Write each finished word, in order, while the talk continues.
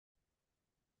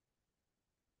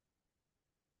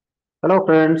Hello,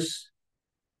 friends.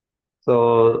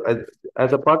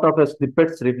 As a part of a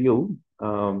snippets review,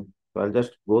 I'll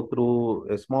just go through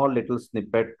a small little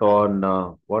snippet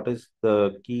on what is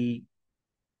the key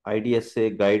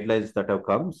IDSA guidelines that have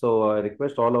come. So, I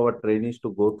request all our trainees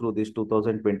to go through this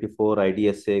 2024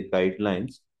 IDSA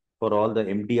guidelines for all the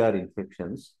MDR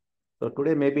infections. So,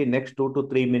 today, maybe next 2 to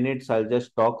 3 minutes, I'll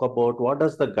just talk about what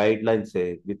does the guideline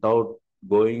say without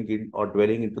going in or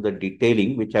dwelling into the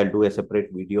detailing, which I'll do a separate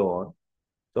video on.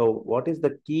 So, what is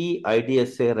the key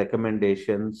IDSA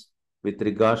recommendations with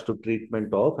regards to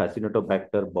treatment of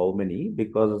Acinetobacter Baumanii?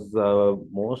 Because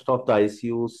most of the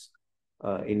ICUs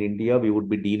in India, we would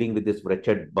be dealing with this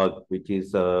wretched bug, which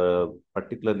is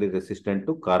particularly resistant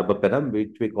to carbapenem,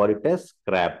 which we call it as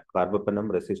CRAB, carbapenem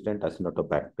resistant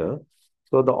Acinetobacter.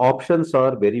 So, the options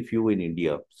are very few in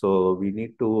India. So, we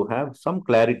need to have some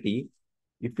clarity.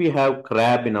 If we have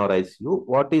CRAB in our ICU,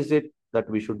 what is it that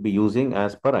we should be using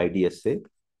as per IDSA?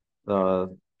 Uh,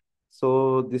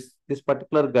 so this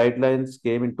particular guidelines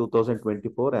came in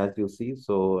 2024, as you see.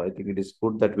 So I think it is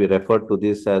good that we refer to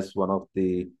this as one of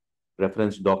the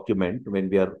reference document when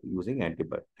we are using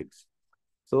antibiotics.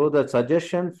 So the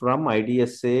suggestion from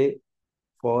IDSA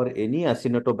for any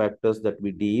Acinetobacters that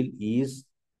we deal is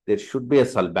there should be a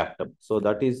sulbactam. So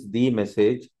that is the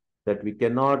message that we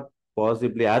cannot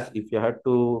possibly, as if you had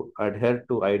to adhere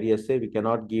to IDSA, we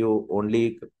cannot give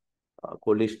only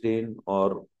colistin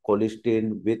or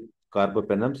colistin with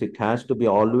carbapenems. It has to be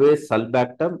always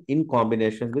sulbactam in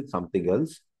combination with something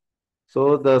else.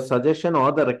 So the suggestion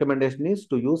or the recommendation is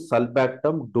to use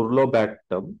sulbactam,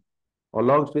 durlobactam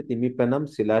along with imipenem,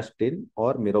 cilastin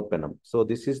or meropenem. So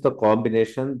this is the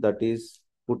combination that is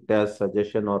put as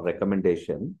suggestion or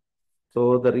recommendation.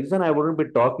 So the reason I wouldn't be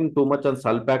talking too much on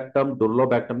sulbactam,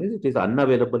 durlobactam is it is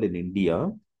unavailable in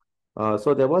India.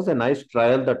 So there was a nice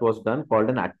trial that was done called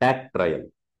an attack trial.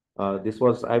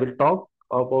 I will talk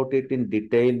about it in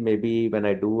detail maybe when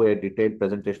I do a detailed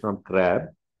presentation on CRAB.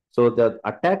 So the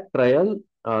attack trial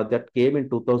that came in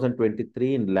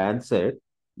 2023 in Lancet,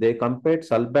 they compared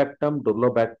sulbactam,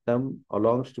 durlobactam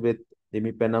along with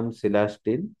imipenem,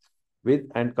 cilastin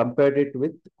and compared it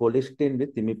with colistin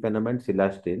with imipenem and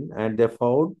cilastin, and they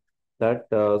found that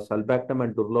sulbactam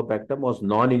and durlobactam was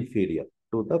non-inferior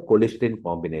to the colistin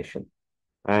combination.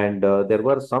 And there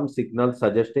were some signals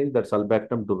suggesting that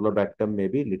sulbactam, durlobactam may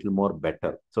be little more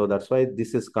better. So that's why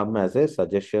this has come as a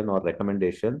suggestion or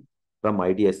recommendation from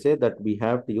IDSA that we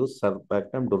have to use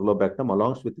sulbactam, durlobactam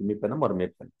along with imipenem or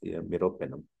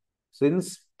meropenem.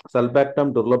 Since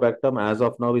sulbactam, durlobactam as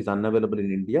of now is unavailable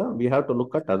in India, we have to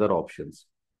look at other options.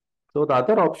 So the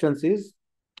other options is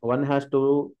one has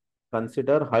to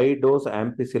consider high dose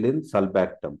ampicillin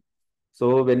sulbactam.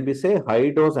 So when we say high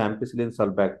dose ampicillin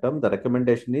sulbactam, the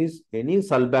recommendation is any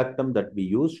sulbactam that we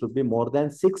use should be more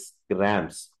than 6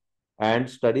 grams. And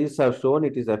studies have shown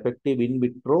it is effective in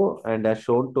vitro and has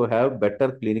shown to have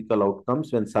better clinical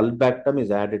outcomes when sulbactam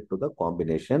is added to the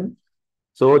combination.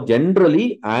 So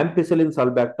generally, ampicillin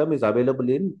sulbactam is available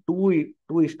in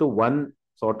 2:1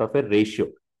 sort of a ratio.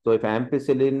 So if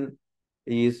ampicillin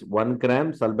is 1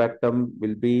 gram, sulbactam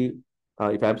will be,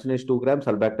 if ampicillin is 2 grams,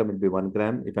 sulbactam will be 1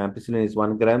 gram. If ampicillin is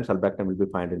 1 gram, sulbactam will be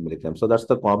 500 milligrams. So that's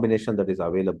the combination that is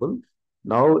available.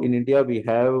 Now in India, we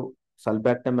have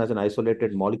sulbactam as an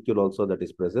isolated molecule also that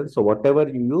is present. So whatever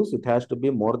you use, it has to be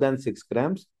more than 6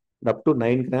 grams. Up to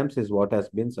 9 grams is what has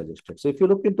been suggested. So if you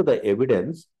look into the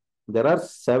evidence, there are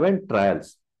 7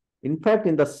 trials. In fact,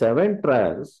 in the 7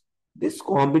 trials, this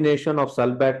combination of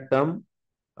sulbactam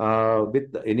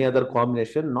with any other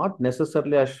combination not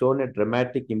necessarily has shown a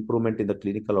dramatic improvement in the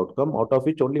clinical outcome, out of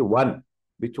which only one,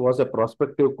 which was a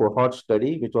prospective cohort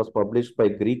study, which was published by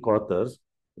Greek authors.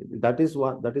 That is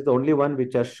the only one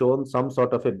which has shown some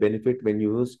sort of a benefit when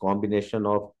you use combination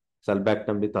of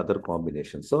sulbactam with other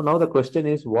combinations. So now the question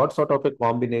is, what sort of a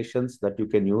combinations that you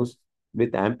can use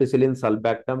with ampicillin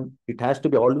sulbactam? It has to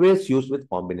be always used with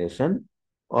combination.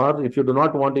 Or if you do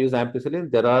not want to use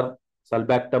ampicillin, there are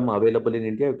sulbactam available in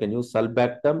India. You can use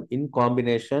sulbactam in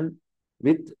combination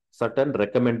with certain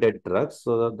recommended drugs.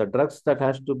 So the drugs that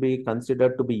has to be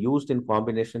considered to be used in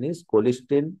combination is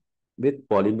colistin with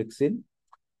polymyxin,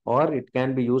 or it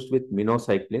can be used with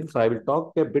minocycline. So I will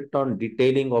talk a bit on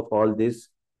detailing of all this,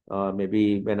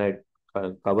 maybe when I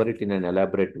cover it in an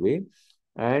elaborate way.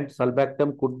 And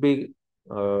sulbactam could be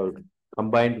uh,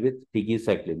 combined with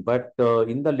tigecycline. But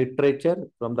in the literature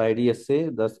from the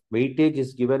IDSA, the weightage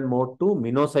is given more to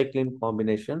minocycline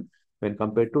combination when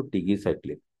compared to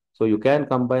tigecycline. So you can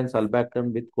combine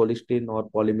sulbactam with colistin or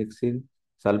polymyxin,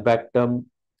 sulbactam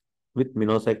with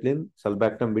minocycline,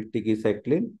 sulbactam with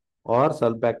tigecycline, or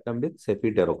sulbactam with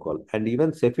cefiderocol. And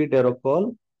even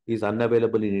cefiderocol is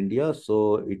unavailable in India.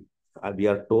 So we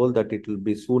are told that it will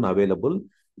be soon available.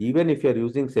 Even if you are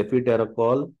using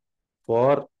cefiderocol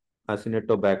for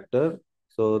Acinetobacter,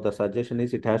 so the suggestion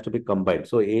is it has to be combined.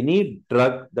 So any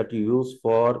drug that you use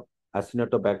for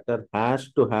Acinetobacter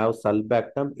has to have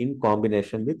sulbactam in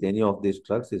combination with any of these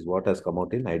drugs is what has come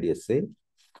out in IDSA.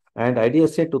 And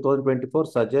IDSA 2024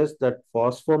 suggests that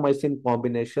fosfomycin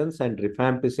combinations and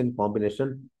rifampicin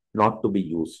combination not to be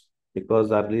used,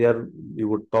 because earlier we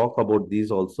would talk about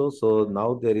these also. So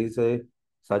now there is a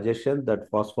suggestion that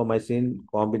fosfomycin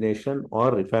combination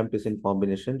or rifampicin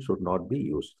combination should not be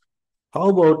used. How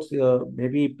about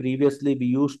maybe previously we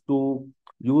used to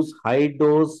use high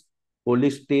dose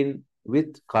colistin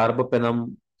with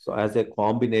carbapenem so as a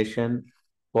combination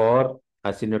for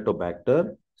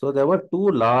Acinetobacter. So there were two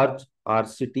large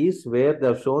RCTs where they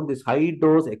have shown this high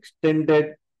dose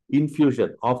extended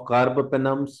infusion of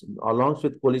carbapenems along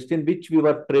with colistin, which we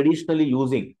were traditionally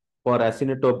using for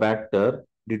Acinetobacter,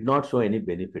 did not show any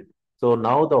benefit. So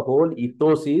now the whole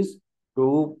ethos is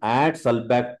to add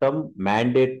sulbactam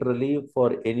mandatorily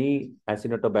for any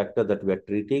Acinetobacter that we are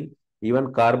treating.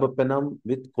 Even carbapenem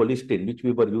with colistin, which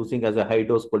we were using as a high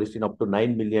dose colistin up to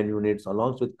 9 million units,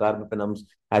 along with carbapenems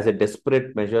as a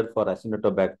desperate measure for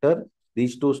Acinetobacter.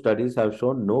 These two studies have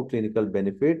shown no clinical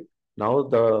benefit. Now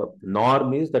the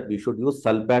norm is that we should use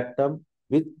sulbactam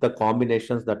with the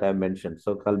combinations that I mentioned.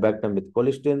 So sulbactam with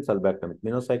colistin, sulbactam with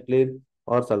minocycline,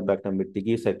 or sulbactam with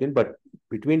tigecycline. But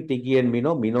between Tigi and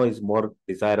Mino is more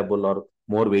desirable or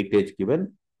more weightage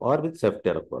given, or with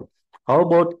ceftriaxone. How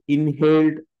about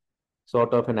inhaled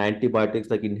sort of an antibiotics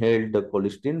like inhaled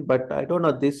colistin? But I don't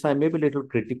know, this I may be a little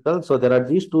critical. So there are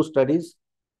these two studies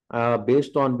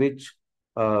based on which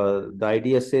the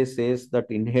IDSA says that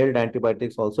inhaled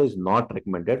antibiotics also is not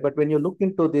recommended. But when you look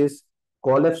into this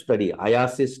COLEF study,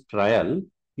 IASIS trial,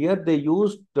 here they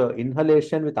used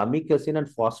inhalation with amikacin and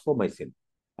fosfomycin,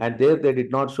 and there they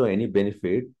did not show any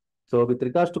benefit. So with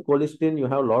regards to colistin, you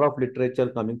have a lot of literature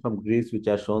coming from Greece which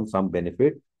has shown some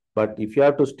benefit. But if you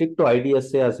have to stick to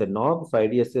IDSA as a norm, so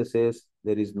IDSA says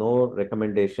there is no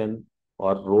recommendation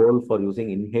or role for using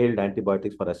inhaled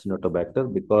antibiotics for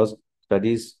Acinetobacter, because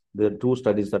the two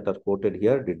studies that are quoted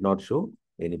here did not show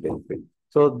any benefit.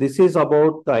 So this is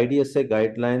about the IDSA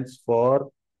guidelines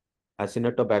for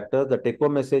Acinetobacter. The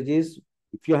take-home message is,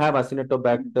 if you have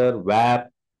Acinetobacter VAP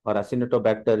or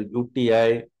Acinetobacter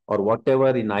UTI or whatever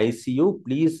in ICU,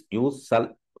 please use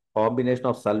combination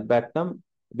of sulbactam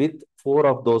with 4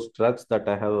 of those drugs that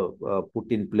I have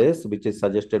put in place, which is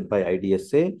suggested by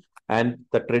IDSA. And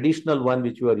the traditional one,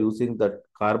 which we are using, that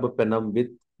carbapenem with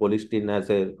colistin as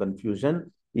a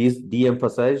confusion, is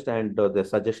de-emphasized, and the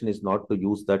suggestion is not to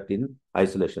use that in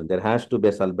isolation. There has to be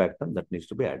a sulbactam that needs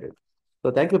to be added.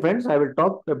 So thank you, friends. I will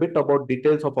talk a bit about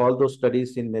details of all those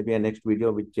studies in maybe a next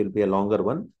video, which will be a longer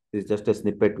one. This is just a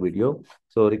snippet video.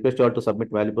 So request you all to submit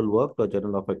valuable work to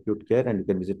Journal of Acute Care, and you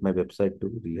can visit my website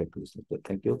to relate to this.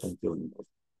 Thank you. Thank you.